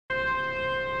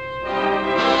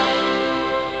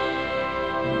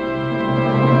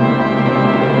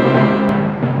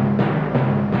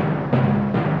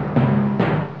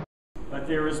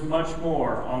much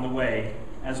more on the way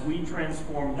as we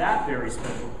transform that very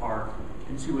special park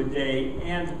into a day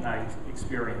and night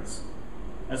experience.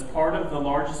 As part of the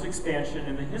largest expansion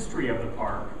in the history of the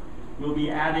park, we'll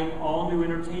be adding all new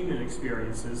entertainment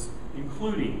experiences,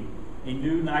 including a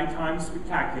new nighttime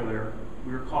spectacular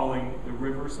we're calling the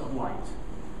Rivers of Light.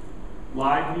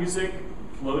 Live music,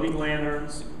 floating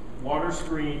lanterns, water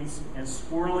screens, and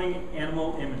swirling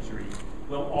animal imagery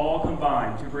will all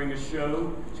combine to bring a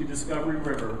show to Discovery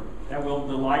River that will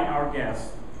delight our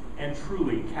guests and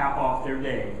truly cap off their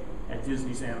day at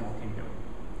Disney's Animal Kingdom.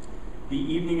 The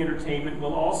evening entertainment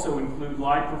will also include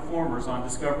live performers on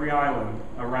Discovery Island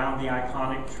around the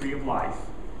iconic Tree of Life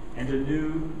and a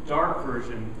new dark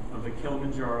version of the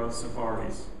Kilimanjaro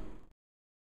safaris.